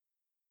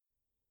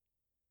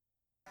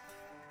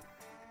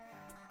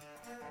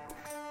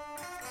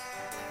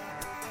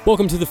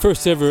Welcome to the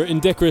first ever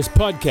Indecorous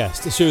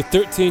podcast, a show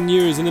 13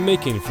 years in the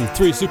making from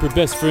three super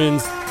best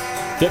friends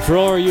that for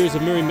all our years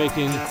of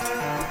merrymaking,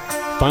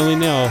 finally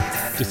now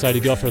decided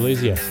to get off our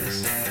lazy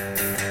asses.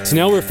 So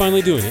now we're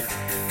finally doing it.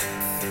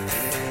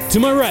 To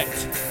my right,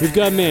 we've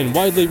got a man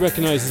widely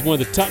recognized as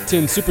one of the top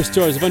 10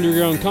 superstars of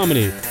underground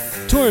comedy,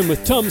 touring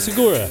with Tom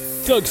Segura,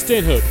 Doug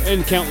Stanhope,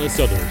 and countless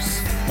others.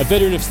 A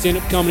veteran of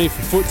stand-up comedy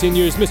for 14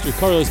 years, Mr.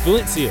 Carlos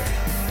Valencia.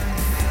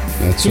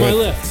 That's to right. my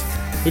left,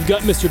 we've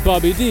got Mr.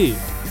 Bobby D,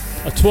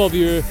 a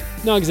 12-year,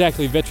 not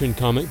exactly veteran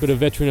comic, but a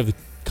veteran of the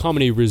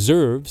comedy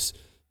reserves.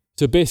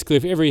 So basically,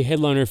 if every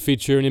headliner,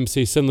 feature, and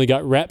MC suddenly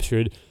got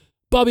raptured,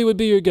 Bobby would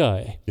be your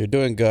guy. You're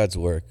doing God's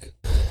work.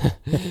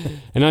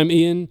 And I'm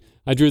Ian.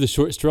 I drew the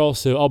short straw,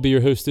 so I'll be your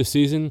host this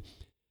season.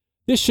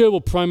 This show will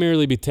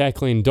primarily be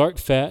tackling dark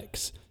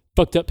facts,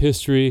 fucked up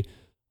history,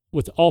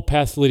 with all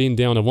paths leading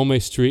down a one-way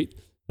street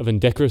of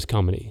indecorous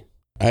comedy.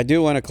 I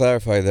do want to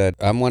clarify that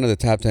I'm one of the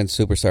top 10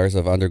 superstars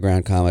of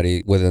underground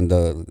comedy within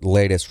the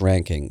latest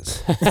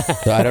rankings.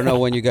 So I don't know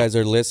when you guys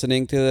are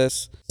listening to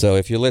this. So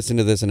if you listen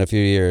to this in a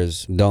few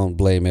years, don't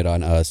blame it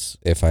on us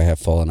if I have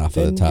fallen off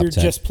of the top 10. You're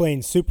just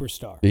plain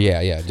superstar.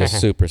 Yeah,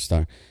 just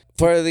superstar.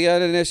 For the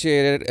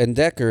uninitiated,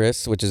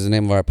 indecorous, which is the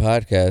name of our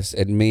podcast,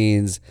 it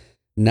means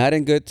not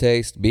in good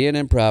taste, being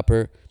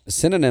improper.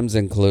 Synonyms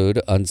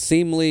include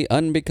unseemly,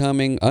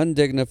 unbecoming,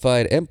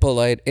 undignified,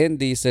 impolite,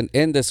 indecent,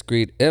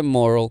 indiscreet,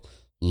 immoral,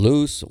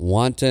 loose,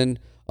 wanton,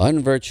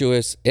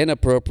 unvirtuous,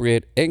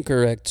 inappropriate,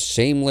 incorrect,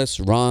 shameless,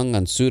 wrong,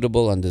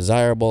 unsuitable,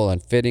 undesirable,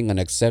 unfitting,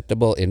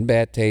 unacceptable, in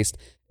bad taste,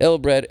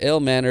 ill-bred,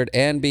 ill-mannered,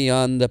 and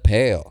beyond the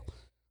pale.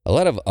 A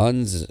lot of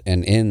uns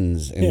and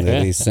ins in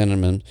these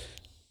synonyms.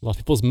 A lot of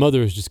people's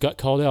mothers just got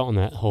called out on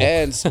that whole.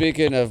 And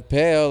speaking of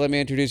pale, let me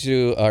introduce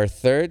you to our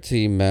third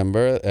team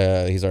member.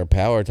 He's our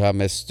power top,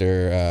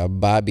 Mr.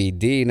 Bobby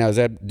D. Now, is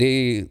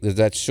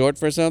that short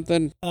for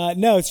something?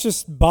 No, it's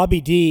just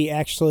Bobby D,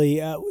 actually.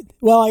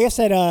 Well, I guess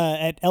at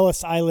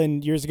Ellis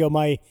Island years ago,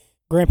 my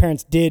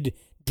grandparents did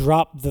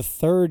drop the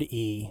third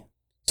E.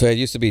 So it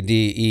used to be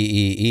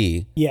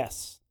D-E-E-E.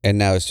 Yes. And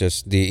now it's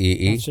just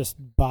D-E-E? It's just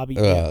Bobby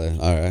D. All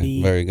right.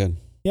 D. Very good.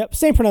 Yep,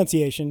 same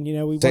pronunciation. You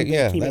know, we wanted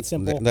to keep it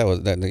simple.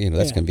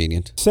 That's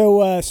convenient.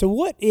 So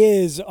what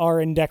is our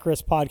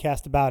Indecorous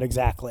podcast about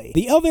exactly?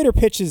 The elevator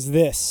pitch is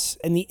this.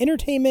 In the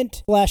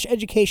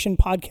entertainment/education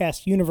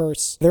podcast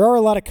universe, there are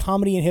a lot of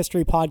comedy and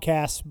history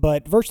podcasts,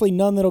 but virtually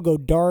none that'll go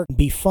dark,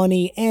 be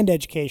funny, and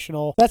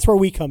educational. That's where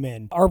we come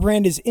in. Our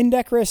brand is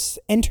Indecorous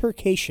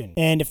Entercation.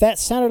 And if that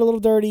sounded a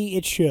little dirty,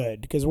 it should,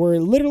 because we're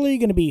literally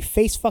going to be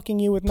face-fucking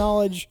you with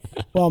knowledge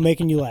while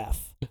making you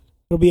laugh.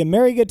 It'll be a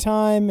merry good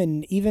time,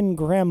 and even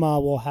Grandma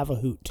will have a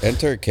hoot.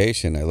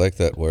 Entercation, I like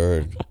that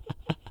word.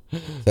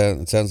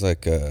 It sounds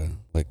like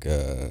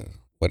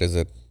what is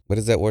it? What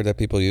is that word that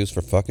people use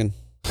for fucking?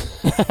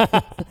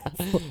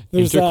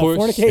 There's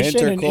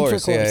fornication and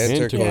intercourse. Yeah,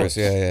 intercourse.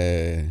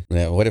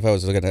 Yeah. What if I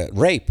was looking at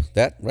rape?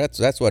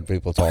 That's what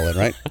people call it,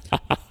 right?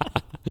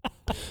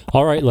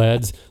 All right,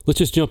 lads, let's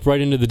just jump right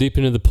into the deep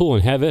end of the pool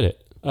and have at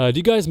it. Do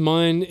you guys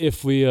mind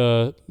if we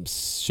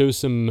show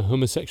some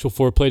homosexual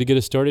foreplay to get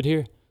us started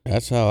here?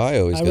 That's how I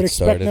always I get would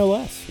expect started. no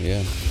less.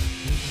 Yeah.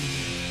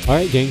 All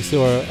right, gang,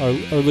 so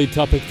our lead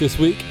topic this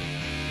week.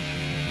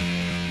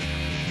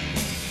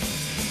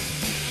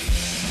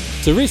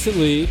 So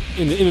recently,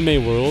 in the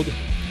MMA world,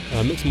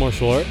 mixed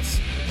martial arts,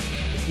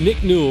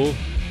 Nick Newell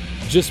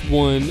just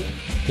won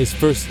his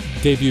first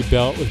debut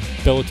bout with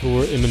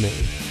Bellator MMA.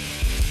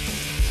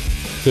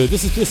 So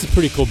this is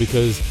pretty cool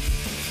because,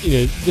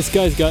 this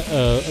guy's got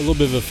a little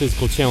bit of a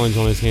physical challenge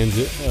on his hands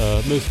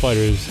that most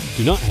fighters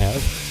do not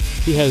have.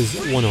 He has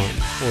one arm,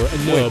 or a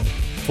nub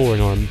for an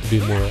arm, to be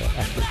more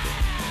accurate.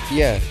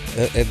 Yeah,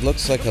 it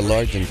looks like a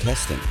large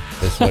intestine.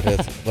 That's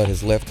what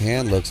his left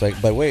hand looks like.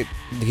 But wait,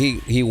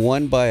 he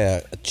won by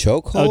a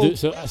chokehold?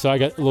 So I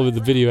got a little bit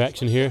of the video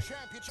action here.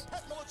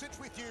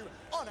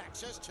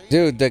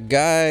 Dude, the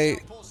guy,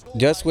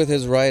 just with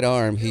his right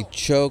arm, he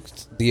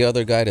choked the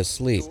other guy to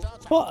sleep.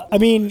 Well, I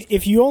mean,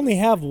 if you only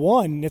have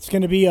one, it's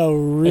going to be a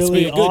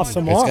really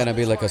awesome arm. It's going to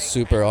be like a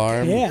super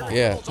arm.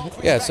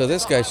 Yeah, so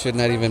this guy should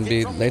not even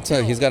be,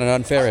 he's got an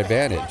unfair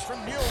advantage.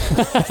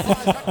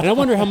 And I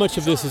wonder how much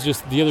of this is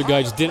just the other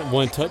guy just didn't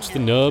want to touch the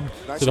nub,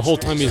 so the whole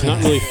time he's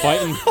not really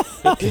fighting.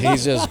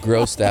 He's just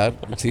grossed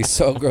out. He's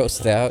so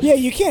grossed out. Yeah,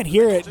 you can't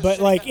hear it, but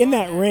like in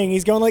that ring,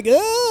 he's going like,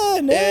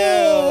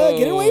 no,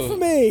 get away from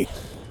me.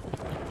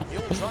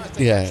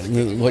 Yeah,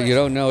 what you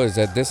don't know is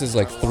that this is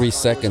like 3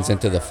 seconds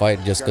into the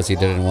fight just because he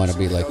didn't want to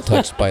be like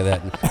touched by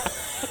that.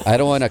 I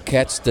don't want to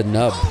catch the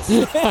nub.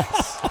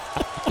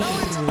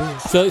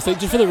 So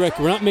just for the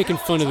record, we're not making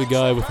fun of the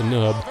guy with the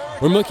nub.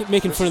 We're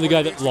making fun of the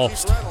guy that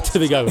lost to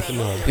the guy with the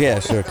nub. Yeah,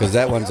 sure, because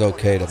that one's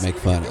okay to make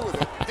fun of.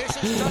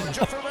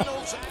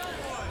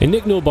 And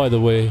Nick Newell, by the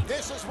way,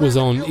 was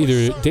on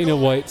either Dana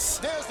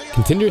White's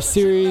Contender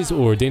Series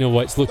or Dana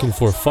White's Looking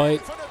for a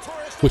Fight,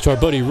 which our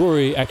buddy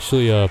Rory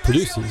actually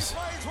produces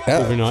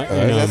overnight.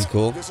 Right, that's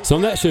cool. So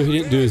on that show, he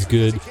didn't do as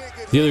good.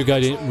 The other guy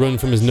didn't run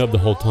from his nub the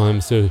whole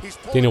time, so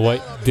Dana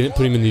White didn't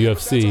put him in the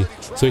UFC.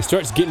 So he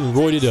starts getting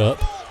roided up,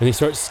 and he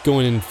starts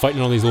going and fighting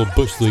all these little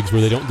bush leagues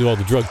where they don't do all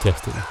the drug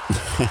testing.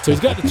 So he's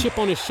got the chip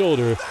on his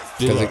shoulder.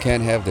 Because he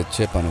can't have the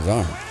chip on his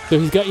arm. So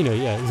he's got,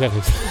 yeah, exactly.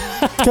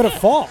 It's gonna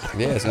fall.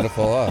 Yeah, it's going to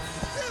fall off.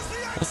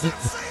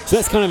 So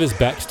that's kind of his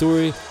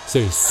backstory. So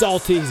he's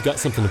salty, he's got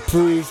something to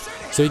prove.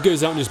 So he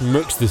goes out and just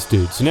murks this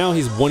dude. So now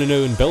he's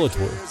 1-0 in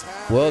Bellator.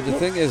 Well, the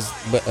thing is,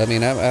 but I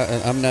mean,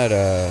 I'm not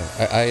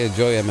I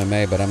enjoy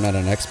MMA, but I'm not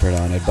an expert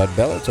on it. But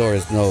Bellator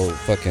is no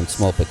fucking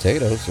small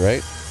potatoes,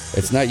 right?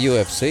 It's not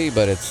UFC,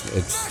 but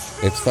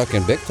it's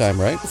fucking big time,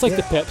 right? It's like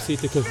the Pepsi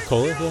to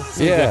Coca-Cola. Yeah,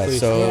 Yeah, exactly.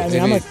 so Yeah, I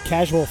mean, I'm a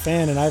casual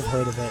fan, and I've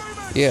heard of it.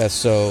 yeah,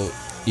 so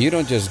you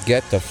don't just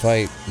get to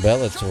fight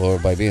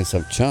Bellator by being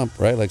some chump,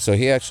 right? Like, so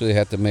he actually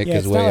had to make Yeah,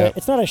 his it's way not up.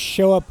 it's not a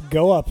show up,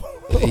 go up.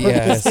 Yeah,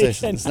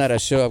 organization. it's not a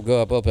show up,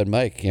 go up open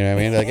mic. You know what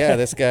I mean? Like, yeah,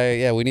 this guy,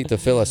 yeah, we need to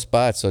fill a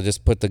spot, so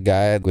just put the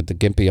guy with the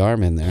gimpy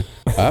arm in there.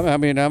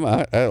 I'm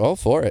all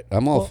for it.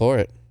 I'm all for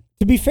it.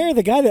 To be fair,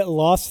 the guy that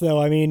lost,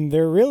 though, I mean,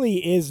 there really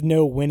is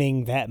no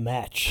winning that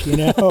match. You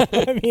know,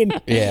 I mean,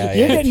 Yeah,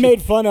 you're yeah. getting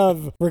made fun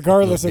of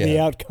regardless of the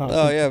Yeah. outcome.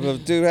 Oh yeah,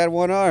 but dude had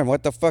one arm.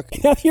 What the fuck?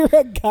 Now you're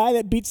a guy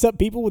that beats up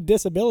people with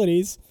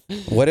disabilities.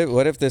 What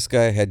if this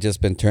guy had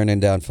just been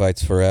turning down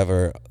fights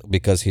forever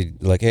because he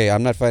like, hey,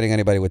 I'm not fighting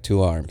anybody with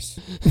two arms.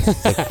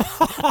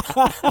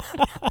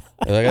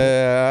 Like,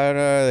 I don't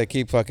know. They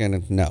keep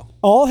fucking no.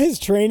 All his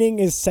training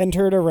is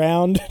centered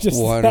around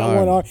just One that arm.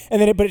 one arm,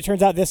 and then but it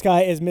turns out this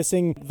guy is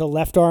missing the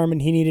left arm,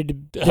 and he needed to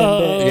bend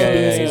Oh, it. Yeah, to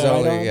yeah, use he's his right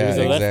only arm. yeah, He's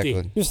a lefty.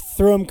 exactly. Just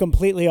threw him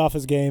completely off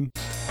his game.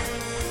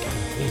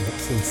 Damn,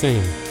 that's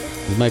insane.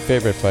 He's my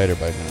favorite fighter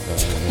by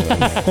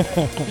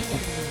now.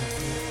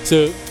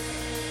 So,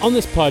 on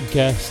this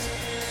podcast,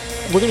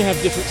 we're going to have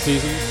different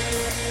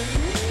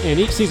seasons, and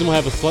each season will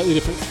have a slightly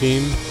different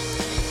theme.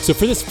 So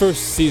for this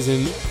first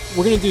season,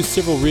 we're going to do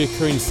several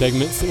reoccurring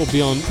segments that will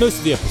be on most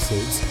of the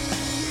episodes.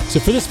 So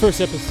for this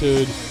first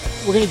episode,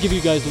 we're going to give you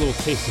guys a little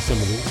taste of some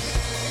of these.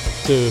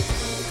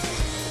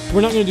 So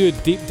we're not going to do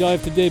a deep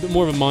dive today, but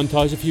more of a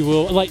montage, if you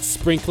will, a light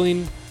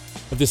sprinkling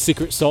of the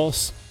secret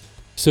sauce.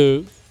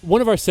 So one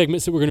of our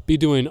segments that we're going to be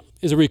doing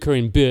as a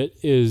recurring bit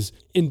is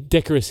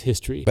Indecorous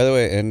History. By the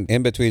way,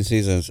 in between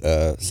seasons,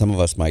 some of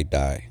us might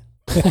die.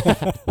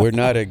 We're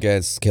not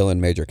against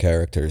killing major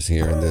characters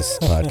here in this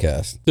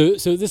podcast.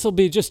 So this will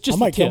be just I the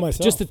might kill tip,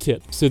 myself. just the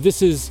tip. So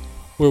this is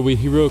where we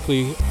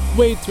heroically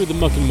wade through the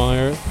muck and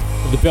mire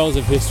of the bells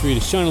of history to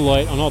shine a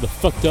light on all the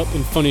fucked up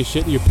and funny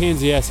shit that your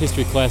pansy-ass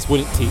history class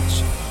wouldn't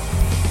teach.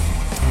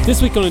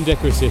 This week on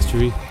Indecorous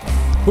History,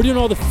 we're doing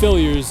all the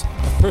failures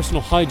of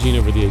personal hygiene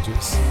over the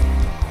ages.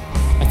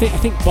 I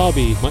think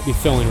Bobby might be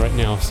failing right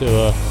now,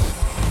 so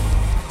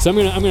I'm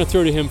gonna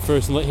throw to him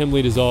first and let him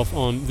lead us off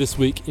on this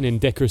week in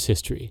Indecorous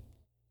History.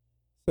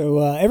 So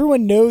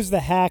everyone knows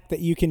the hack that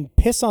you can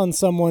piss on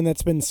someone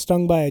that's been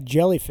stung by a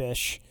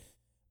jellyfish.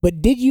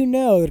 But did you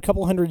know that a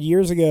couple hundred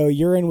years ago,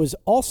 urine was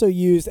also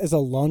used as a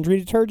laundry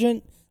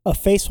detergent, a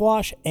face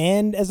wash,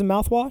 and as a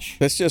mouthwash?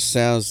 This just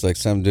sounds like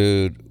some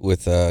dude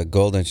with a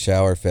golden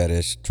shower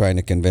fetish trying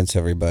to convince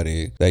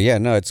everybody that, yeah,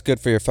 no, it's good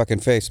for your fucking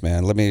face,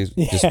 man. Let me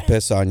just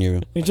piss on you.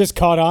 It just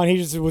caught on. He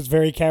just was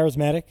very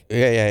charismatic.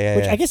 Yeah.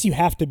 Which I guess you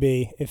have to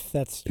be if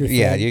that's your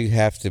Yeah, thing. you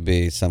have to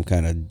be some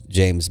kind of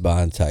James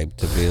Bond type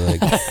to be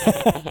like,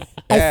 I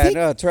yeah, think-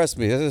 no, trust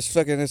me, this is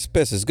fucking, it's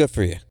piss. It's good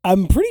for you.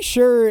 I'm pretty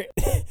sure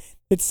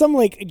it's some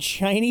like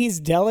Chinese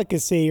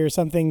delicacy or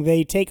something.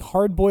 They take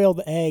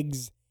hard-boiled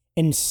eggs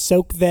and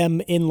soak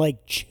them in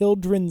like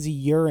children's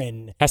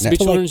urine Has to be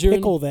to like children's urine?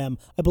 pickle them.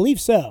 I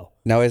believe so.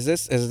 Now, is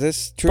this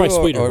true Probably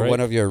sweeter, or right? one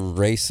of your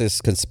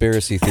racist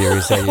conspiracy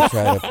theories that you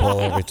try to pull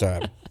every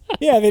time?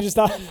 Yeah,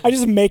 I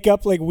just make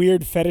up like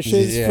weird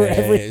fetishes for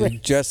every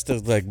race. just to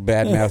like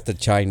badmouth the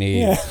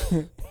Chinese.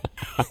 Yeah.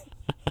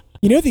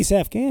 You know these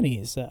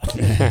Afghanis.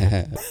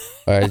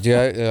 All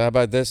right, how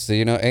about this?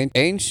 You know,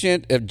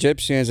 ancient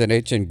Egyptians and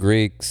ancient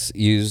Greeks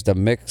used a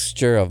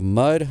mixture of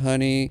mud,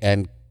 honey,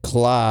 and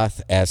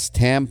cloth as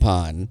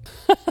tampon.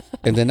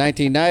 In the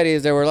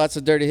 1990s, there were lots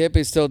of dirty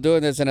hippies still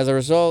doing this, and as a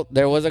result,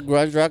 there was a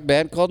grunge rock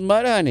band called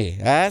Mudhoney.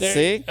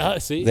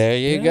 See? There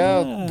you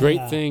go.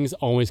 Great things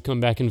always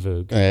come back in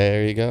vogue.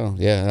 There you go.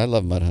 Yeah, I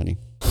love Mudhoney.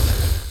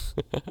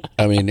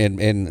 I mean,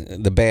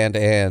 in the band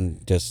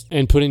and just...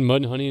 And putting mud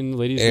and honey in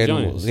ladies'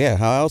 vaginas. Yeah,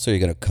 how else are you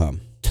going to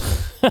come?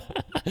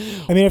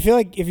 I mean, I feel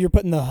like if you're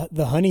putting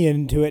the honey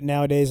into it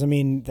nowadays, I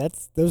mean,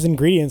 those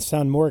ingredients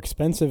sound more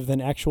expensive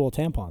than actual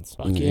tampons.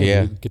 Fuck yeah.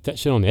 Yeah. Dude. Get that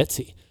shit on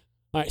Etsy.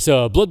 All right,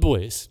 so Blood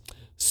Boys.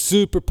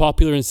 Super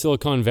popular in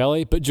Silicon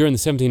Valley, but during the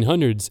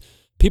 1700s,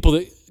 people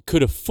that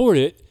could afford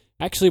it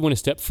actually went a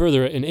step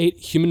further and ate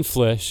human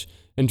flesh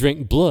and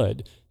drank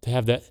blood to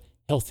have that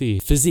healthy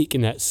physique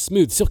and that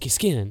smooth, silky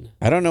skin.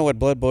 I don't know what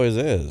Blood Boys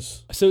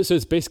is. So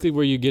it's basically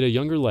where you get a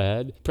younger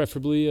lad,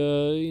 preferably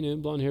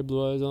blonde hair,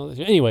 blue eyes, all that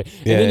shit. Anyway,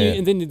 Yeah,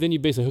 and then you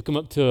basically hook him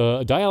up to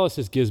a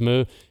dialysis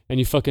gizmo and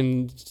you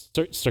fucking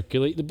start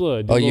circulate the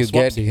blood. Do Oh, little you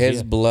get swapsies, his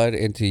yeah. blood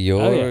into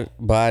your Oh, yeah.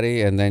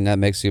 body, and then that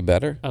makes you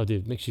better? Oh,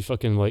 dude, makes you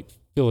fucking like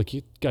feel like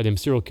you goddamn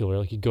serial killer,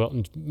 like you go out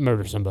and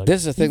murder somebody.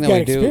 This is the thing You've that got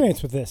we do.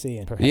 experience with this,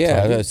 Ian. Perhaps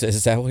Yeah, I do.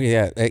 is that what?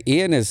 Yeah,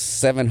 Ian is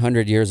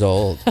 700 years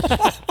old.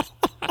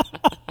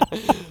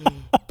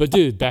 But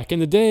dude, back in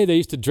the day, they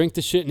used to drink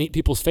the shit and eat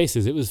people's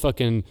faces. It was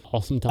fucking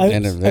awesome I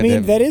times.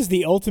 And that is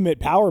the ultimate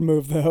power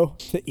move, though,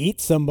 to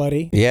eat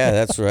somebody. Yeah,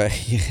 that's right.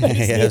 Yeah,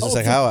 it's just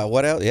like how?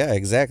 What else? Yeah,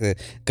 exactly.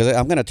 Because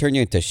I'm gonna turn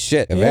you into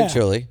shit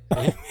eventually.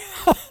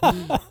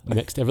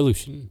 Next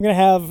evolution. I'm going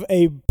to have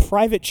a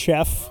private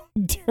chef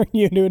turn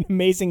you into an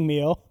amazing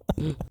meal.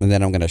 And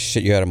then I'm gonna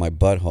shit you out of my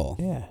butthole.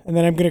 Yeah. And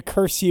then I'm going to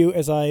curse you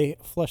as I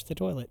flush the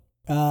toilet.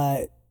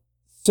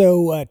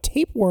 So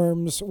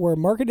tapeworms were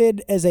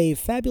marketed as a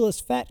fabulous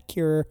fat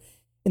cure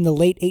in the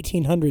late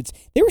 1800s.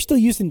 They were still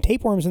using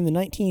tapeworms in the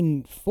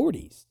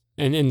 1940s.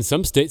 And in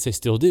some states, they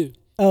still do.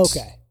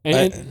 Okay.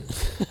 And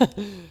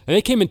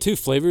they came in two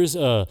flavors,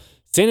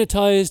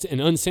 sanitized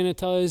and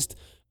unsanitized.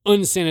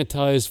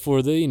 Unsanitized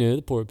for the,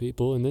 the poor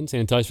people, and then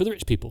sanitized for the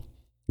rich people.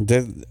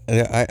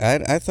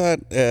 I thought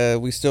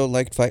we still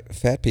liked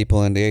fat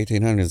people in the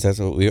 1800s. That's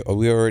what we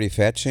were already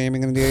fat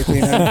shaming in the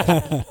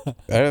 1800s.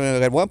 I don't know.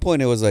 At one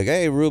point, it was like,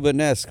 hey,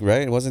 Rubenesque,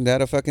 right? Wasn't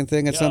that a fucking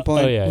thing at some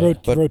point? Oh yeah.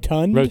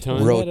 Rotund?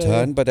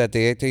 Rotund, but at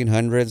the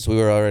 1800s, we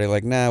were already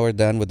like, nah, we're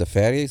done with the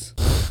fatties.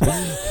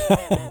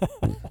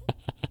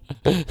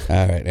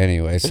 All right,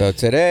 anyway, so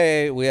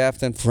today we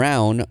often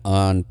frown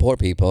on poor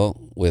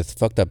people with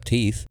fucked up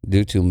teeth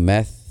due to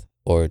meth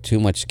or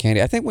too much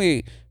candy. I think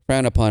we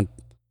frown upon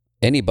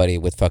anybody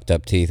with fucked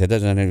up teeth. It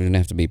doesn't even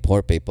have to be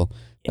poor people.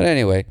 But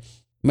anyway,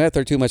 meth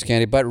or too much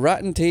candy. But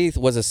rotten teeth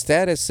was a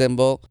status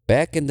symbol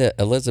back in the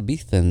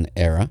Elizabethan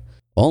era.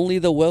 Only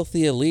the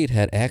wealthy elite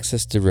had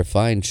access to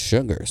refined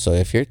sugar. So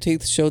if your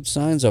teeth showed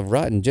signs of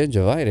rotten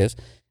gingivitis,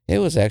 it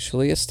was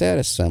actually a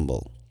status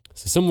symbol.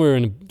 So somewhere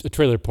in a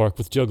trailer park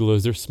with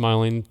juggalos, they're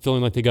smiling,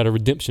 feeling like they got a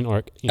redemption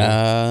arc.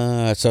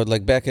 So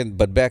like back in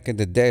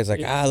the day, it's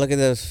like, look at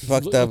this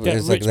fucked Look up. at that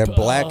It's like rich they're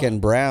black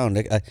and brown.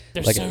 They're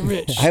like, so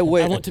rich. I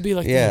want to be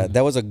like them.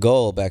 that was a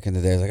goal back in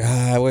the day. It's like,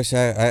 I wish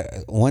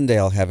I one day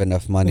I'll have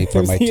enough money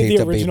for my The teeth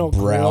to be original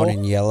brown grill.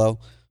 and yellow.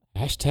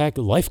 Hashtag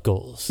life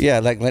goals. Yeah,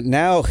 like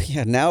now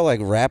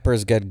like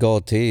rappers get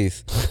gold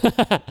teeth.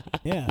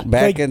 Yeah.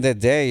 Back in the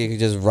day, you could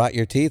just rot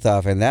your teeth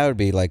off, and that would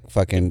be like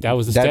fucking. That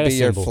was a that'd be status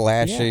your symbol.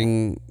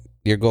 flashing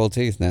your gold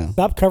teeth now.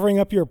 Stop covering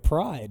up your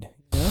pride.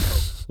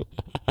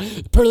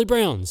 Pearly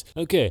Browns.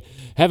 Okay.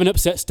 Have an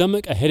upset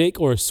stomach, a headache,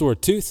 or a sore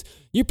tooth?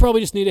 You probably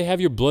just need to have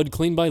your blood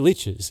cleaned by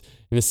leeches.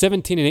 In the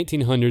 17 and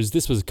 1800s,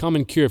 this was a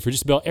common cure for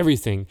just about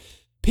everything.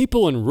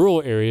 People in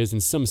rural areas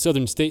in some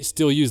southern states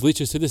still use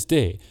leeches to this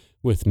day,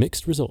 with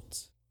mixed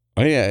results.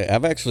 Oh yeah,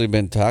 I've actually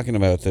been talking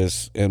about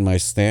this in my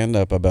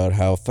stand-up about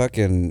how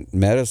fucking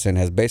medicine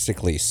has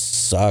basically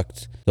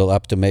sucked till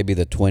up to maybe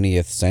the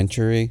 20th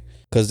century.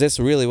 Because this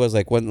really was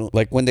like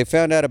when they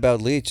found out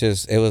about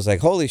leeches, it was like,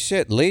 holy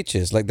shit,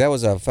 leeches. Like that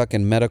was a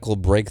fucking medical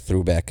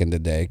breakthrough back in the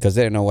day because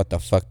they didn't know what the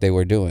fuck they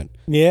were doing.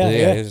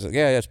 Yeah.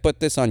 Just put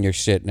this on your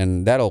shit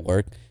and that'll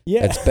work.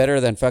 Yeah. It's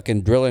better than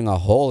fucking drilling a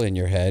hole in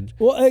your head.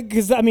 Well,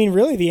 because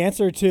really, the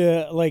answer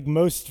to like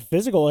most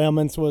physical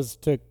ailments was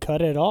to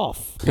cut it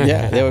off.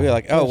 Yeah, they would be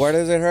like, oh, where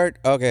does it hurt?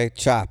 Okay,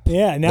 chop.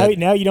 Yeah, now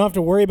you don't have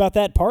to worry about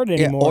that part Yeah,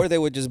 anymore. or they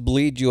would just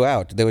bleed you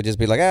out. They would just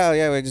be like, oh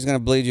yeah, we're just gonna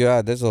bleed you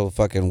out. This will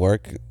fucking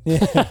work.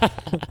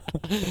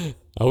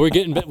 Oh, we're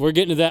getting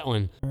to that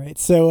one. All right.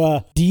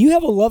 So, do you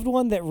have a loved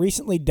one that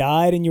recently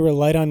died and you were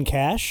light on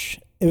cash?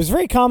 It was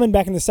very common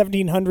back in the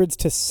 1700s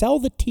to sell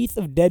the teeth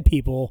of dead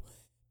people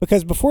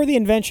because before the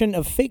invention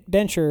of fake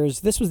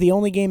dentures, this was the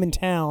only game in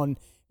town,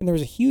 and there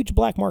was a huge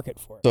black market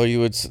for it.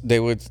 So they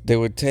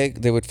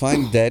would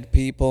find dead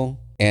people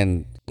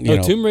and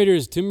Tomb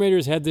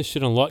Raiders had this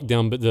shit on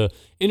lockdown, but the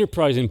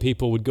enterprising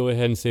people would go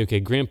ahead and say, okay,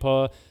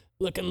 Grandpa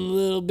looking a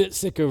little bit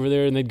sick over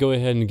there, and they'd go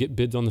ahead and get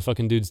bids on the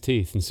fucking dude's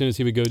teeth. And as soon as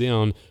he would go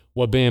down,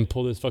 bam,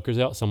 pull those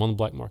fuckers out, some on the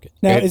black market.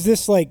 Now, is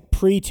this like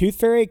pre-Tooth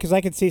Fairy? Because I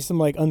could see some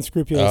like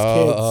unscrupulous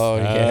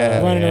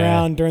kids running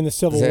around during the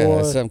Civil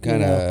War. Some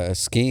kind of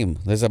scheme.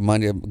 There's a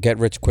money get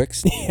rich quick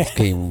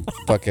scheme.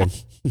 Fucking,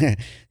 you're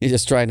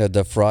just trying to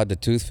defraud the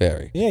Tooth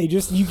Fairy. Yeah,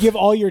 you give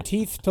all your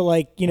teeth to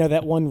like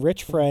that one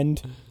rich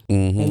friend.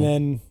 Mm-hmm.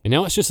 And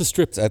now it's just a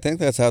strip. I think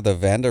that's how the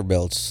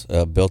Vanderbilts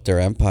built their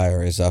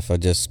empire, is off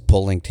of just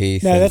pulling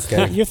teeth. No,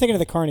 you're thinking of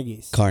the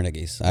Carnegies.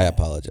 Carnegies. I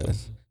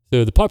apologize.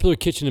 So the popular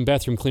kitchen and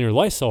bathroom cleaner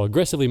Lysol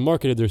aggressively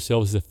marketed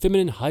themselves as a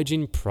feminine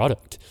hygiene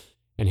product.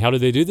 And how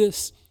did they do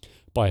this?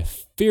 By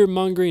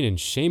fear-mongering and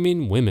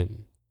shaming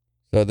women.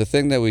 So the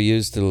thing that we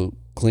used to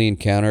clean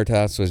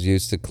countertops was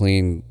used to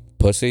clean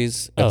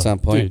pussies at some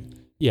point? Dude,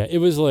 yeah, it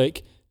was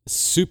like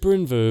super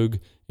in vogue.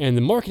 And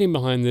the marketing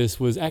behind this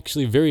was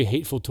actually very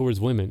hateful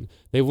towards women.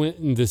 They went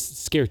in this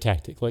scare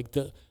tactic, like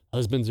the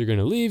husbands are going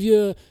to leave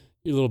you,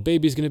 your little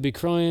baby's going to be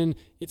crying.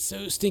 It's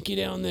so stinky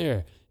down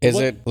there. Is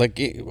it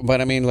like, but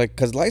I mean, like,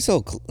 because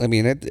Lysol, I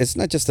mean, it's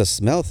not just a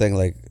smell thing.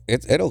 Like,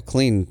 it'll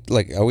clean.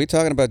 Like, are we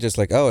talking about just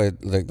like, oh,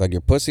 like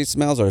your pussy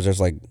smells, or is there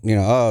like,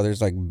 oh,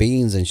 there's like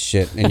beans and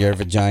shit in your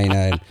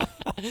vagina,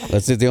 and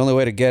that's the only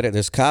way to get it.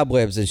 There's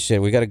cobwebs and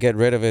shit. We got to get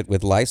rid of it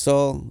with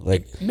Lysol.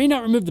 Like, It may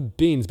not remove the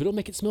beans, but it'll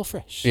make it smell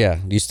fresh. yeah,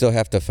 you still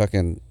have to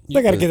fucking.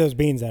 Still got to get those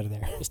beans out of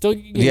there. Still,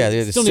 Yeah,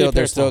 need a pair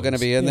they're of still going to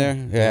tongs. be in there.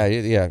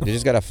 Yeah, you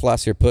just got to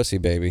floss your pussy,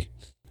 baby.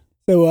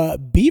 So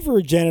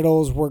beaver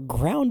genitals were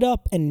ground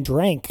up and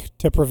drank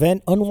to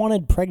prevent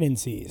unwanted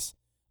pregnancies.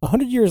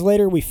 100 years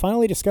later, we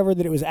finally discovered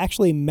that it was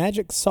actually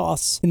magic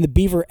sauce in the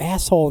beaver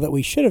asshole that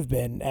we should have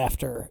been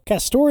after.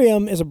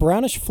 Castoreum is a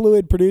brownish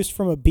fluid produced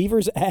from a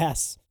beaver's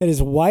ass that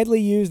is widely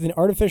used in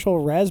artificial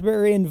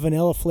raspberry and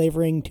vanilla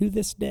flavoring to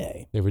this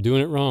day. They were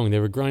doing it wrong. They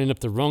were grinding up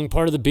the wrong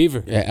part of the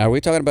beaver. Yeah, are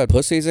we talking about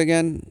pussies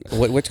again?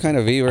 Which kind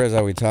of beavers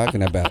are we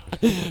talking about?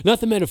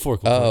 Not the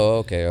metaphorical part. Oh,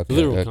 okay.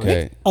 Literal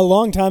Okay. A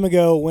long time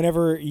ago,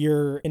 whenever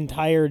your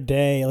entire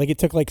day, like it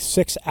took like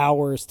 6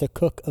 hours to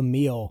cook a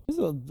meal, there's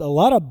a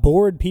lot of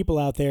bored people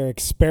out there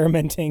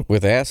experimenting.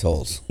 With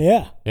assholes.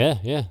 Yeah. Yeah.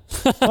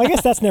 Well, I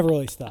guess that's never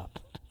really stopped.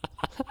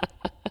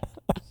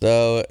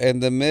 So, in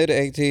the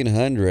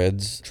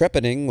mid-1800s,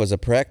 trepanning was a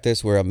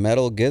practice where a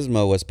metal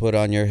gizmo was put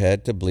on your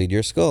head to bleed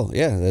your skull.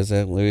 Yeah,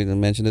 we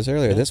mentioned this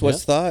earlier. Yeah, This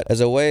was thought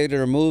as a way to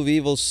remove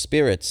evil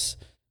spirits.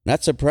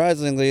 Not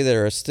surprisingly,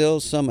 there are still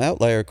some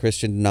outlier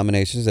Christian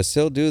denominations that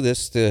still do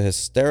this to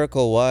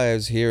hysterical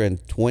wives here in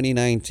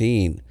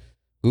 2019.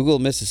 Google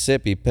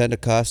Mississippi,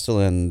 Pentecostal,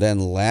 and then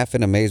laugh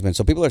in amazement.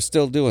 So people are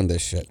still doing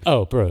this shit.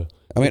 Oh, bro.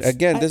 I mean,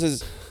 again, this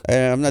is,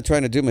 I'm not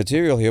trying to do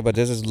material here, but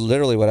this is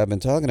literally what I've been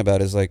talking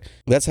about is like,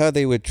 that's how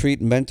they would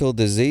treat mental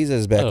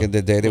diseases back in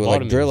the day. They would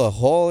like drill a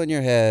hole in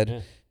your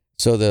head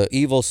so the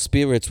evil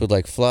spirits would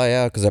like fly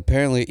out, because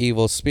apparently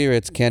evil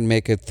spirits can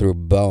make it through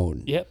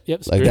bone. Yep.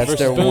 Like Spirit that's versus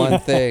their bone. one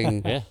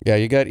thing. Yeah.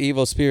 You got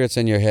evil spirits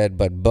in your head,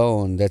 but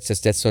bone,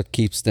 that's what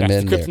keeps them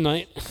That's in the there.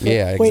 kryptonite.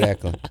 Yeah, Wait.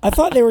 exactly. I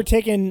thought they were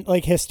taking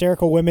like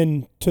hysterical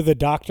women to the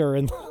doctor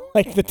and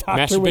like the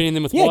doctor would, Masturbating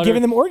them with water?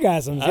 giving them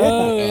orgasms.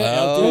 Oh, Yeah.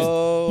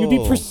 yeah. You'd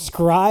be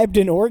prescribed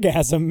an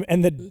orgasm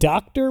and the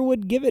doctor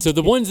would give it So to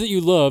the you. ones that you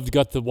loved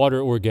got the water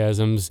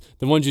orgasms.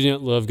 The ones you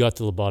didn't love got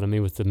the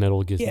lobotomy with the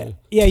metal gizmo.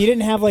 Yeah, you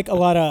didn't have like a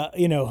lot of,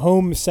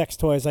 home sex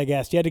toys, I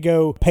guess. You had to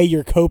go pay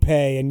your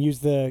copay and use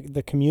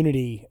the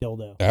community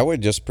dildo. I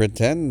would just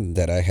pretend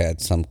that I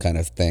had some kind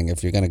of thing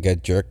if you're going to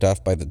get jerked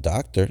off by the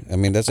doctor. I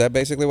mean, that's that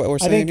basically what we're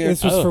I saying think here?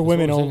 this was Oh, for that's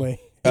women what we're saying.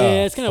 only. Yeah,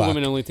 Oh, it's kind of a fuck.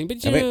 women-only thing. But,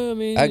 I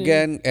mean,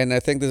 again, and I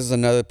think this is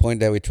another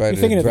point that we try You're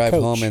to thinking of the drive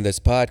coach. home in this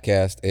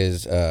podcast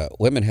is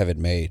women have it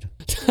made.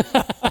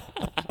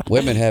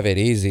 Women have it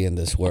easy in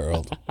this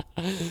world.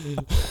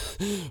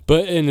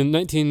 But in the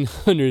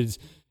 1900s,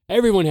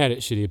 everyone had it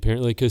shitty,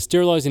 apparently, because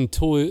sterilizing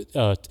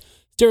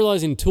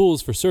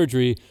tools for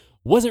surgery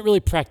wasn't really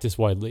practiced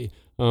widely.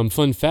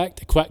 Fun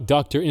fact, a quack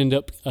doctor ended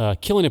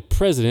up killing a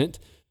president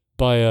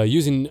by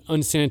using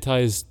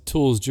unsanitized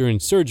tools during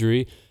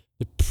surgery.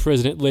 The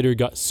president later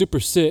got super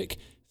sick,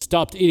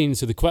 stopped eating,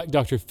 so the quack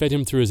doctor fed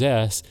him through his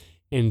ass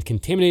and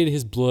contaminated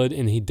his blood,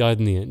 and he died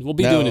in the end. We'll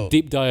be doing a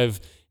deep dive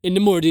into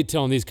more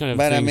detail on these kind of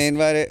But things. I mean,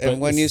 but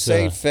when this you is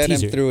say a fed him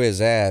teaser. through his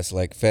ass,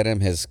 like fed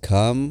him his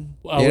cum,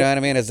 you know we're- what I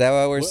mean? Is that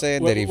what we're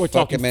saying? Did he we're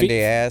fuck talking him in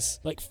the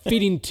ass? Like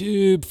feeding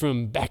tube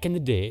from back in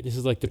the day. This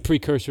is like the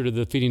precursor to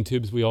the feeding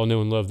tubes we all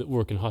know and love that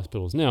work in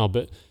hospitals now.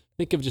 But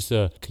think of just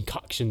a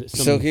concoction that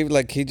some. So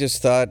he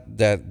just thought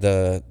that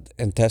the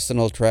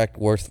intestinal tract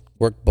worked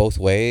both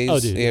ways. Oh,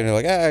 dude, You know,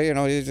 like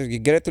you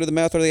get it through the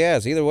mouth or the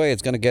ass. Either way,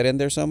 it's gonna get in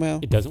there somehow.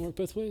 It doesn't work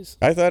both ways.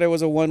 I thought it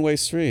was a one-way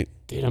street.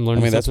 Dude, I'm I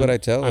learning. mean, that's something. what I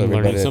tell I'm everybody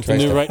learning that something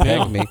tries new to right peg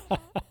now. me.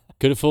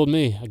 Could have fooled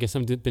me. I guess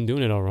I've been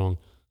doing it all wrong.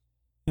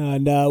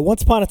 And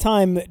once upon a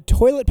time,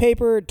 toilet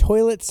paper,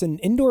 toilets, and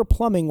indoor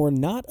plumbing were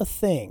not a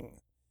thing.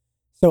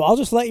 So I'll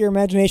just let your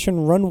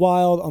imagination run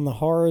wild on the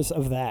horrors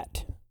of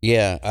that.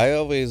 Yeah, I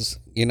always,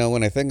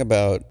 when I think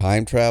about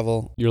time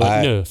travel, You're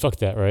like, no, fuck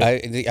that,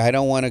 right? I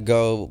don't want to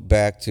go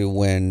back to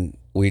when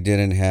we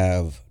didn't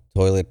have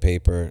toilet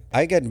paper.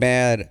 I get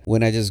mad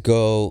when I just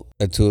go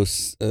to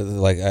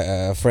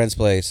a friend's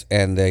place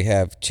and they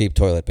have cheap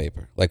toilet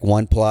paper, like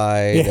one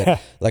ply. Yeah.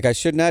 Like I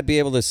should not be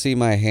able to see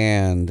my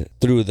hand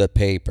through the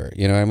paper.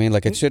 You know what I mean?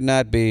 Like it should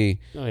not be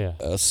Oh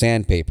yeah.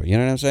 sandpaper. You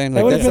know what I'm saying? That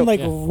Like would have that's been like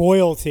yeah.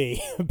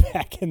 royalty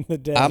back in the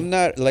day. I'm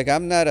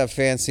not a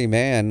fancy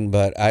man,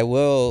 but I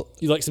will.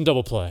 You like some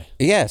double play.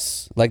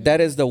 Yes, like that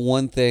is the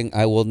one thing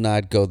I will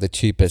not go the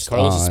cheapest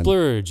Carlos on.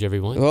 splurge,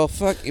 everyone. Well,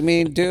 fuck. I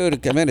mean,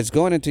 dude. I mean, it's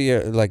going into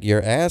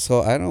your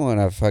asshole. I don't want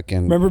to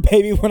fucking. Remember,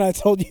 baby, when I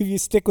told you if you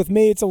stick with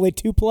me, it's only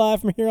 2-ply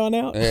from here on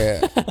out?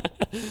 Yeah.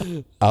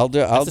 I'll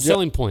That's the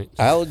selling point.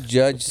 I'll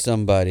judge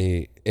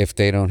somebody if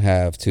they don't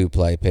have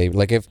 2-ply paper.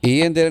 Like if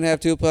Ian didn't have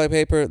 2-ply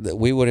paper,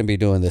 we wouldn't be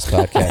doing this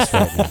podcast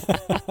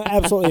right now.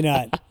 Absolutely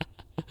not.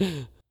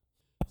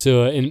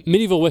 So in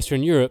medieval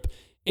Western Europe,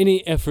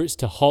 any efforts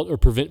to halt or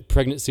prevent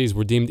pregnancies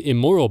were deemed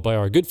immoral by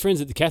our good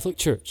friends at the Catholic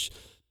Church.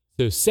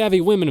 So savvy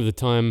women of the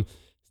time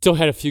still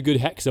had a few good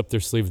hacks up their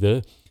sleeve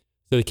though.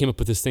 So they came up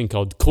with this thing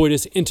called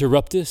coitus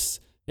interruptus,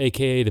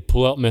 aka the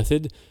pull-out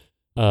method.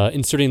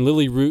 inserting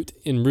lily root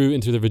and rue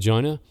into the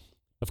vagina,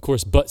 of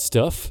course, butt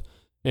stuff,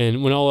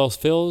 and when all else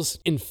fails,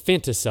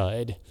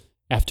 infanticide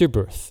after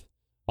birth,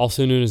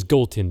 also known as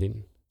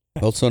goaltending.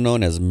 Also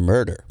known as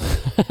murder.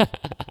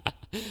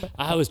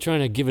 I was trying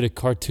to give it a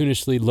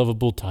cartoonishly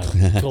lovable title,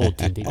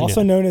 goaltending.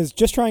 Also known as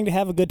just trying to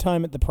have a good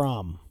time at the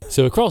prom.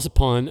 So across the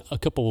pond, a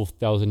couple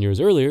thousand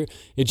years earlier,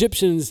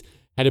 Egyptians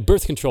had a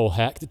birth control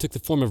hack that took the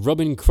form of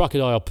rubbing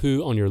crocodile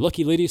poo on your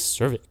lucky lady's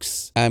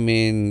cervix. I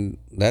mean,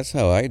 that's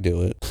how I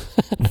do it.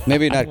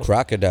 Maybe not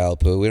crocodile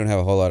poo. We don't have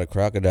a whole lot of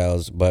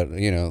crocodiles, but,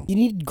 you know. You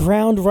need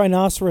ground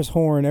rhinoceros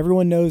horn.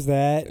 Everyone knows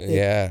that.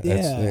 Yeah.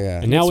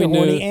 And now we know,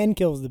 horny and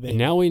kills the baby. and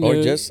now we know,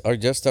 Or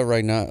just a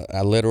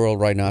literal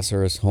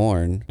rhinoceros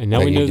horn. and now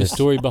that we you know the just-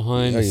 story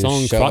behind the you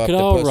song shove up the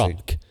Crocodile pussy.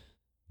 Rock.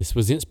 This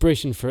was the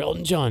inspiration for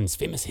Elton John's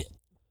famous hit.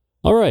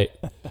 All right.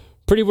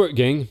 Pretty work,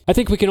 gang. I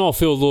think we can all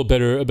feel a little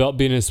better about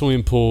being in a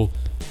swimming pool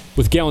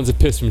with gallons of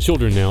piss from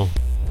children now.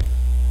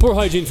 Poor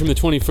hygiene from the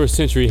 21st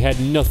century had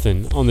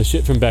nothing on the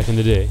shit from back in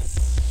the day.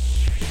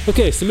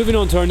 Okay, so moving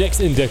on to our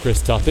next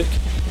indecorous topic.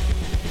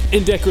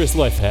 Indecorous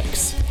life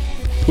hacks.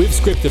 We've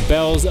scraped the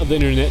bowels of the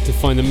internet to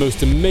find the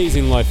most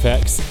amazing life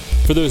hacks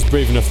for those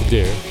brave enough to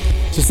dare.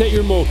 So set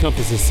your moral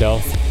compasses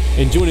south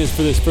and join us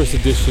for this first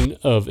edition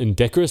of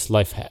Indecorous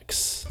Life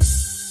Hacks.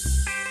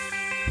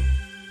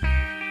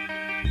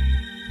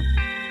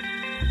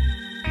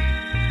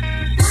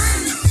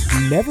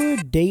 Never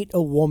date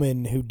a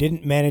woman who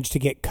didn't manage to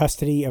get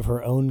custody of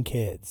her own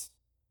kids.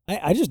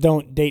 I just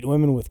don't date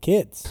women with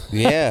kids.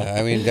 Yeah,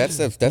 I mean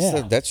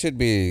that should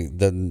be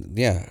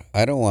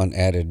I don't want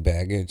added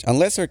baggage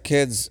unless her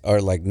kids are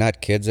like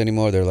not kids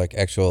anymore. They're like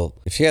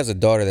actual. If she has a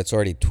daughter that's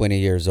already 20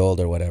 years old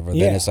or whatever,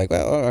 then it's like,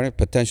 well, all right,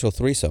 potential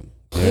threesome.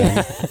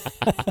 Yeah.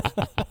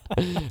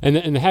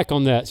 And the hack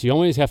on that, so you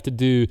always have to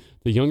do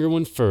the younger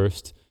one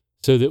first,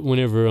 so that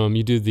whenever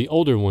you do the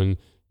older one,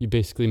 you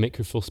basically make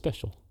her feel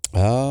special.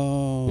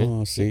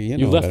 Oh, see,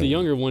 you left the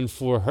younger one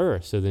for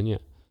her, so then Yeah,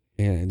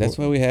 that's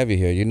why we have you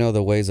here. You know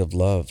the ways of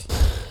love.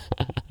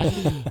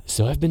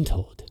 So I've been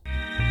told.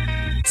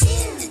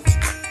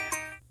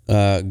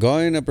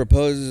 Going to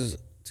propose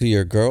to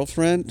your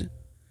girlfriend,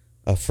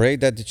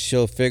 afraid that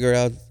she'll figure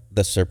out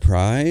the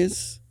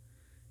surprise?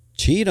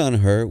 Cheat on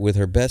her with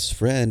her best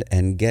friend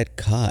and get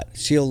caught.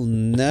 She'll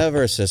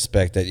never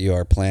suspect that you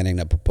are planning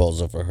a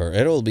proposal for her.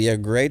 It'll be a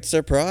great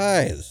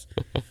surprise.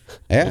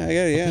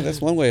 Yeah.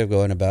 That's one way of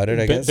going about it,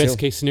 I guess. Best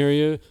case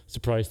scenario,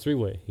 surprise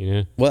three-way, you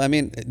know? Well, I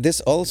mean, this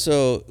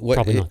also,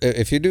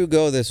 if you do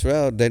go this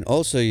route, then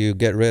also you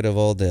get rid of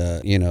all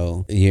the,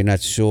 you're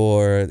not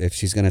sure if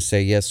she's going to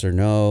say yes or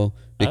no,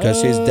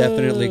 because she's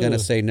definitely going to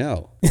say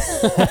no.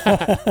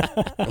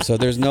 So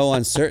there's no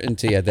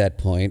uncertainty at that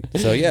point.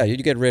 So yeah, you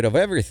get rid of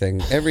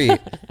everything.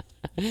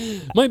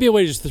 Might be a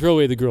way to just throw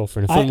away the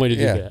girlfriend, a fun way to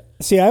do that.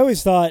 See, I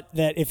always thought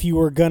that if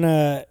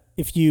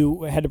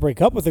you had to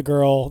break up with a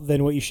girl,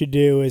 then what you should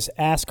do is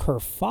ask her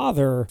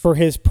father for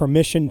his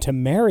permission to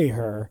marry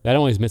her. That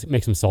always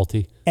makes him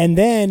salty. And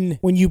then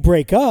when you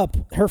break up,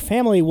 her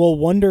family will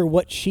wonder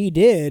what she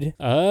did.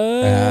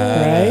 Oh.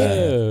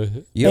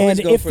 Right? And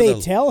if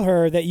they tell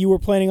her that you were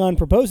planning on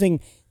proposing,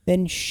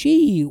 then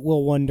she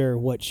will wonder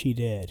what she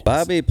did.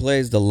 Bobby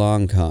plays the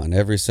long con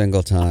every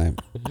single time.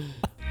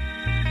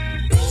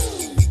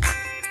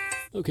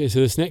 Okay, so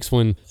this next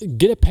one,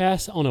 get a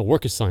pass on a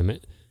work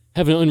assignment.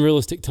 Have an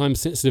unrealistic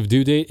time-sensitive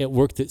due date at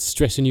work that's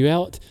stressing you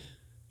out?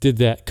 Did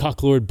that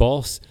cocklord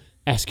boss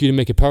ask you to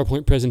make a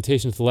PowerPoint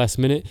presentation at the last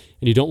minute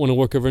and you don't want to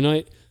work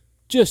overnight?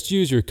 Just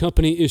use your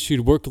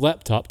company-issued work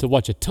laptop to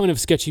watch a ton of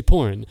sketchy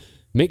porn.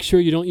 Make sure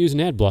you don't use an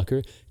ad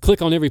blocker.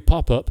 Click on every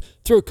pop-up.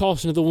 Throw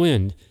caution to the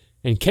wind.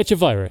 And catch a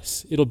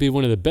virus. It'll be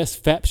one of the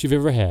best faps you've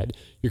ever had.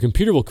 Your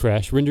computer will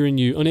crash, rendering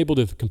you unable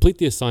to complete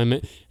the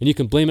assignment, and you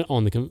can blame it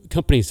on the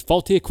company's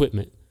faulty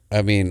equipment.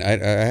 I mean, I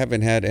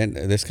haven't had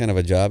this kind of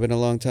a job in a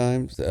long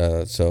time,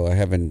 so I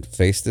haven't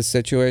faced this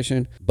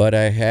situation. But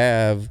I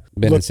have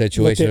been in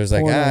situations where it's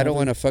like, I don't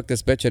want to fuck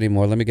this bitch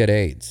anymore. Let me get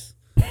AIDS.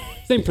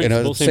 Same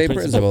principle. Same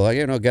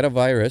principle. Get a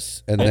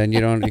virus, and then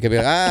you can be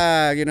like,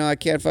 I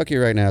can't fuck you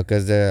right now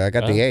because I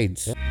got the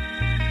AIDS. Yeah.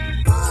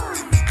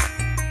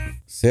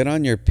 Sit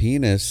on your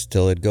penis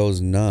till it goes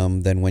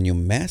numb. Then when you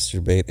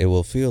masturbate, it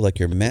will feel like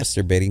you're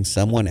masturbating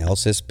someone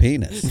else's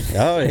penis.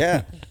 Oh,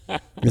 yeah.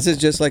 This is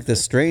just like The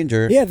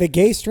Stranger. Yeah, The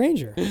Gay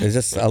Stranger. It's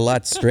just a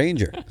lot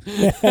stranger.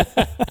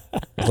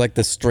 It's like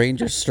The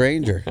Stranger.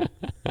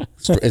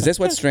 Is this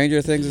what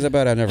Stranger Things is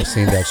about? I've never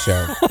seen that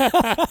show.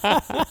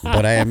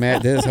 But I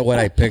imagine this is what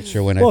I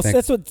picture when I think. Well,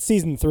 that's what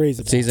season 3 is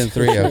about. Season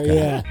 3, okay.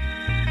 Yeah.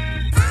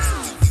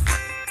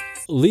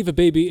 Leave a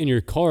baby in your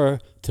car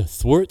to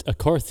thwart a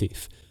car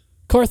thief.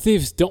 Car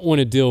thieves don't want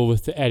to deal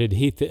with the added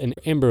heat that an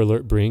Amber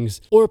Alert brings,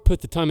 or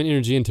put the time and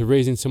energy into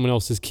raising someone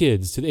else's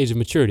kids to the age of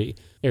maturity.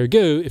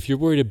 Ergo, if you're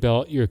worried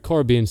about your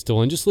car being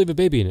stolen, just leave a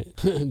baby in it.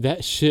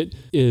 That shit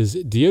is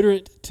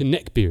deodorant to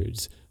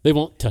neckbeards. They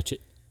won't touch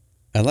it.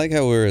 I like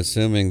how we're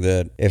assuming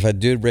that if a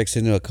dude breaks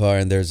into a car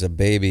and there's a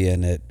baby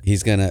in it,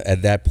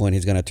 at that point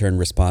he's gonna turn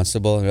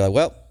responsible and be like,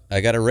 well, I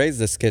got to raise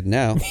this kid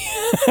now.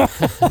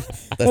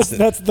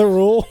 That's the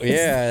rule.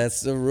 Yeah,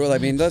 that's the rule. I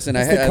mean, listen,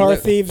 It's the car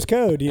thieves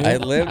code. You know? I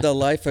lived a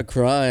life of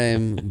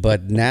crime,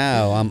 but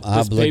now I'm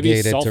This baby's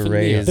obligated to softened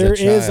raise me. There a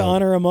child. is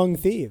honor among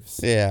thieves.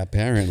 Yeah,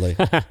 apparently.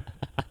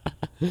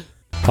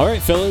 All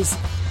right, fellas,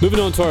 moving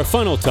on to our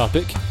final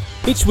topic.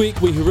 Each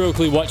week, we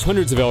heroically watch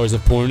hundreds of hours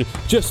of porn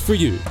just for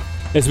you,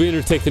 as we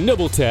undertake the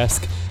noble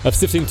task of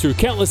sifting through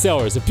countless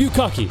hours of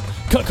bukkake,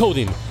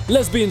 cuckolding,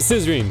 lesbian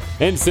scissoring,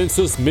 and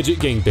senseless midget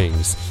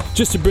gangbangs,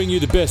 just to bring you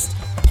the best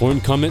porn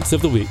comments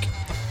of the week.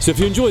 So if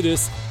you enjoy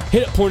this,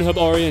 hit up Pornhub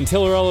Aria and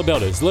tell her all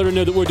about us. Let her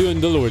know that we're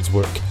doing the Lord's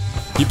work.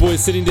 You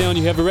boys sitting down,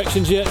 you have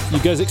erections yet? You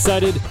guys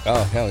excited?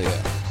 Oh, hell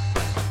yeah.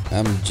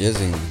 I'm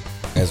jizzing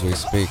as we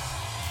speak.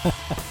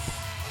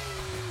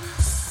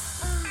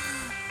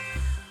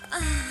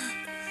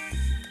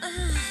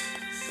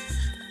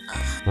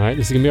 All right,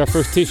 this is going to be our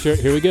first t-shirt.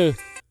 Here we go.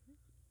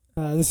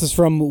 This is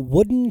from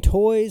Wooden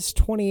Toys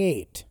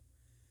 28.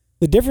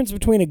 The difference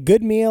between a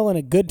good meal and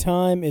a good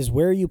time is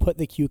where you put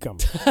the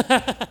cucumber.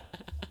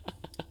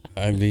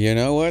 You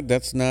know what?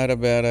 That's not a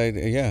bad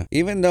idea. Yeah.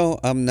 Even though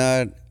I'm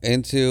not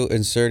into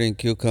inserting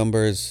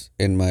cucumbers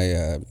in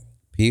my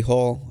pee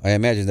hole, I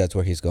imagine that's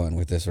where he's going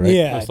with this, right?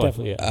 Yeah, Most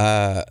likely, definitely.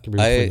 yeah. Can be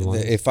between the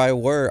lines. If I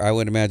were, I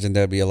would imagine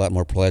that'd be a lot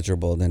more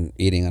pleasurable than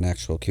eating an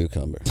actual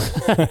cucumber.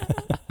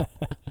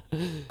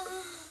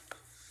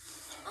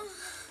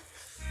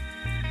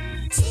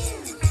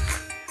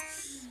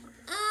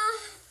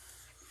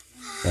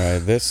 All right,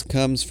 this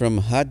comes from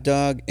Hot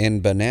Dog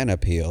and Banana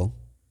Peel.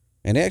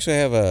 And they actually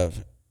have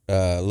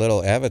a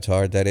little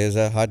avatar that is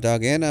a hot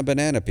dog and a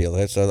banana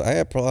peel. So I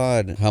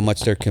applaud how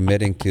much they're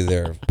committing to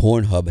their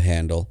Pornhub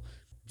handle.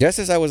 Just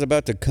as I was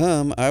about to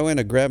come, I went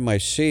to grab my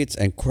sheets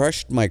and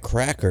crushed my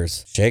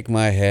crackers. Shake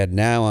my head.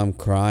 Now I'm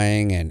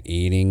crying and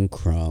eating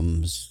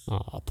crumbs.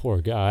 Aw,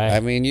 poor guy. I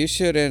mean, you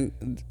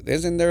shouldn't.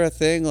 Isn't there a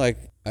thing like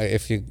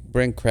if you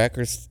bring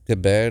crackers to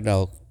bed,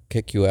 I'll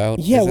kick you out?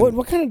 Yeah, Isn't-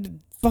 what kind of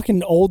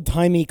fucking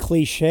old-timey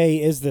cliche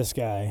is this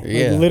guy? Like,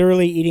 Yeah.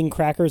 literally eating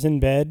crackers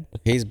in bed?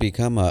 He's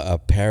become a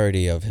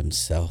parody of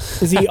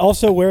himself. Is he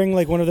also wearing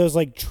like one of those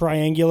like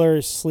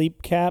triangular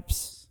sleep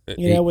caps?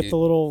 You know, with the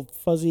little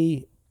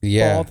fuzzy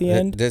Yeah, ball at the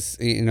end? this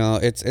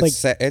it's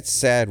Like- it's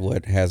sad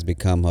what has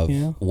become of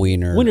Yeah.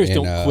 Wiener. Winners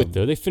in, don't quit,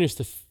 though. They finish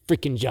the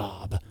freaking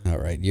job. All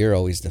right, you're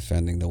always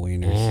defending the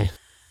Wieners. Eh.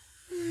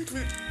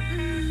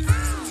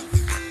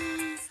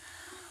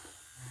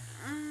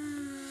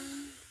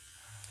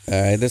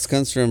 All right, this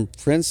comes from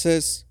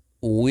Princess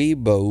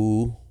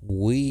Weeboo.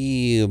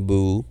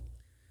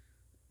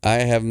 I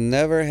have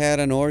never had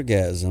an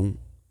orgasm.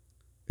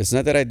 It's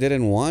not that I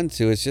didn't want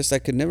to, it's just I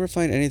could never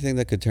find anything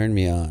that could turn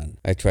me on.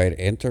 I tried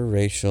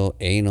interracial,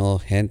 anal,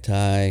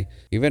 hentai,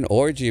 even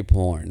orgy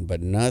porn,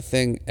 but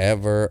nothing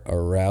ever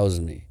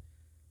aroused me.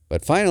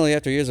 But finally,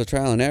 after years of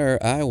trial and error,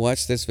 I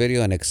watched this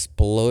video and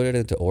exploded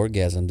into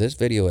orgasm. This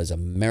video is a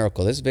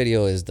miracle. This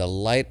video is the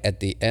light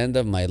at the end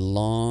of my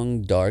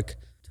long, dark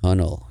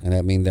tunnel. And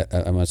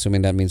I'm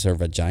assuming that means her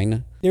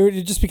vagina. It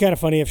would just be kind of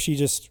funny if she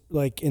just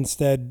like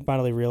instead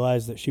finally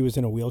realized that she was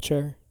in a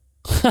wheelchair.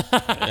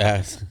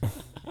 Yes.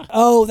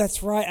 Oh,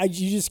 that's right.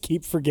 You just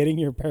keep forgetting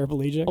you're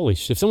paraplegic. Holy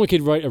shit. If someone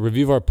could write a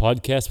review of our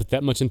podcast with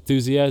that much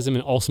enthusiasm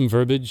and awesome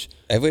verbiage.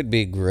 It would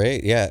be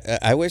great. Yeah.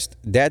 I wish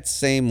that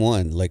same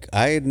one. Like,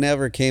 I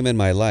never came in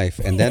my life.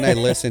 And then I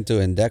listened to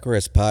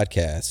Indecorous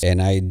podcast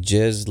and I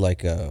jizzed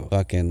like a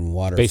fucking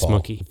waterfall. Space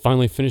Monkey.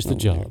 Finally finished the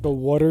job. The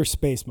water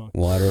space monkey.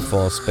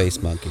 Waterfall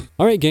space monkey.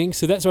 All right, gang.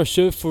 So that's our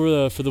show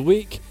for the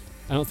week.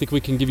 I don't think we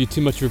can give you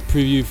too much of a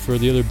preview for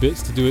the other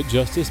bits to do it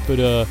justice,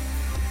 but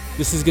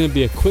this is going to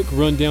be a quick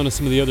rundown of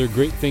some of the other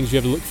great things you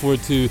have to look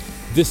forward to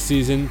this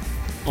season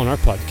on our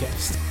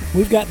podcast.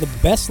 We've got the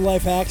best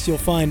life hacks you'll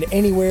find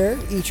anywhere.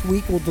 Each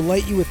week we'll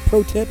delight you with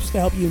pro tips to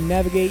help you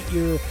navigate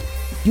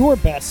your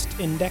best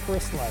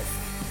indecorous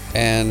life.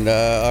 And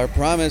our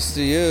promise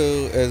to you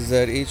is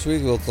that each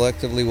week we'll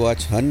collectively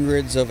watch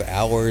hundreds of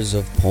hours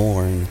of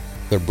porn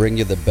to bring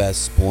you the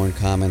best porn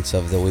comments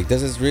of the week.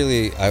 This is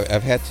really,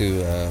 I've had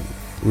to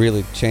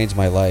really change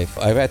my life.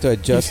 I've had to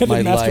adjust You my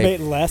had to masturbate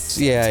life. less.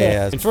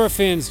 Yeah. And for our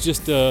fans,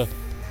 just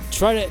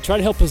try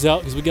to help us out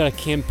because we got a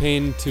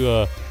campaign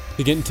to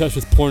get in touch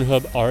with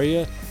Pornhub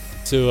Aria.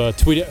 So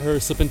tweet at her,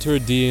 slip into her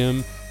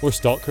DM, or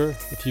stalk her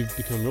if you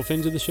become real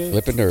fans of the show.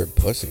 Flipping her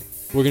pussy.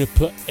 We're going to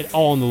put it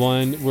all on the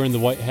line, wearing the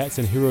white hats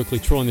and heroically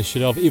trolling the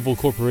shit out of evil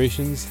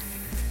corporations.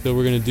 So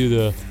we're going to do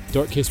the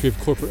dark history of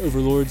corporate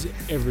overlords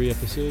every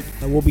episode.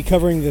 We'll be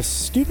covering the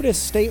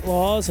stupidest state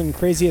laws and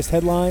craziest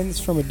headlines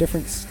from a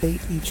different state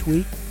each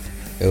week.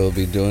 It will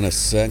be doing a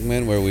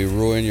segment where we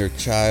ruin your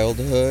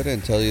childhood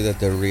and tell you that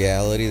the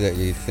reality that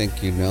you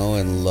think you know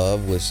and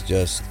love was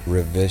just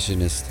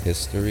revisionist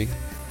history.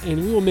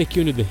 And we will make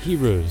you into the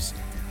heroes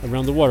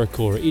around the water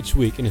cooler each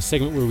week in a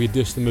segment where we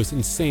dish the most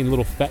insane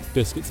little fat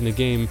biscuits in a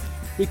game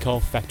we call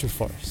Fact or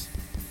Farce.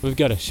 We've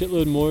got a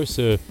shitload more,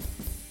 so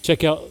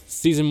check out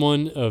Season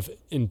 1 of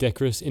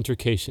Indecorous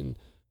Intercation.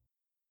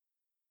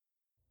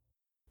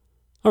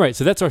 Alright,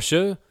 so that's our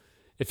show.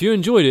 If you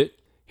enjoyed it,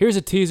 Here's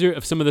a teaser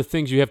of some of the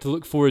things you have to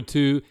look forward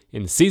to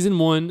in Season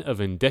 1 of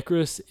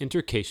Indecorous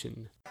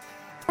Intercation.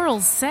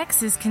 Oral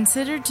sex is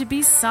considered to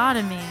be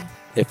sodomy.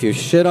 If you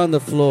shit on the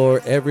floor,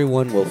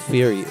 everyone will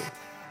fear you.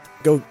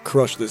 Go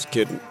crush this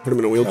kid and put him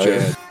in a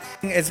wheelchair.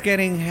 It's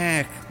getting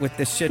hacked with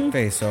the shit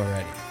face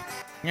already.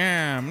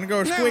 Yeah, I'm gonna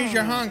go squeeze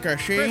your hunker,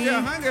 see? Squeeze your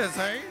hunkers,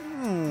 hey?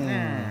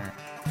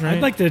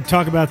 I'd like to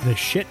talk about the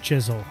shit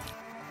chisel.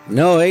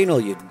 No anal,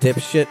 you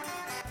dipshit.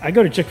 I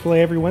go to Chick-fil-A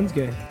every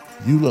Wednesday.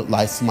 You look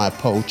like somebody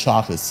poured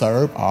chocolate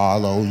syrup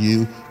all on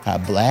you. How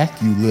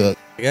black you look.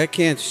 I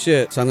can't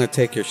shit, so I'm gonna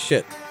take your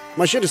shit.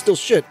 My shit is still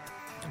shit.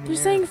 You're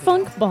saying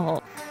funk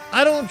ball.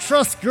 I don't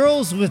trust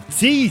girls with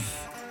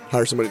teeth.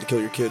 Hire somebody to kill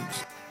your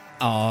kids.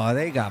 Oh,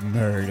 they got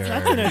murdered.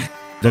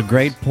 The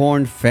great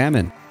porn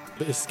famine.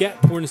 But is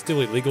scat porn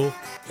still illegal?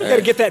 You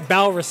gotta get that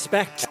bowel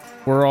respect.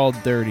 We're all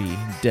dirty,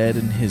 dead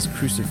in his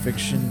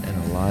crucifixion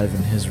and alive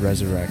in his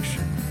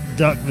resurrection.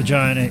 Duck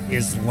vagina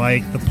is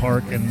like the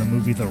part in the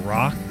movie The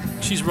Rock.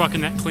 She's rocking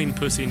that clean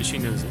pussy and she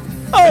knows it.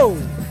 Oh!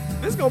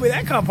 This is gonna be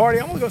that kind of party.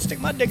 I'm gonna go stick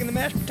my dick in the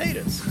mashed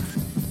potatoes.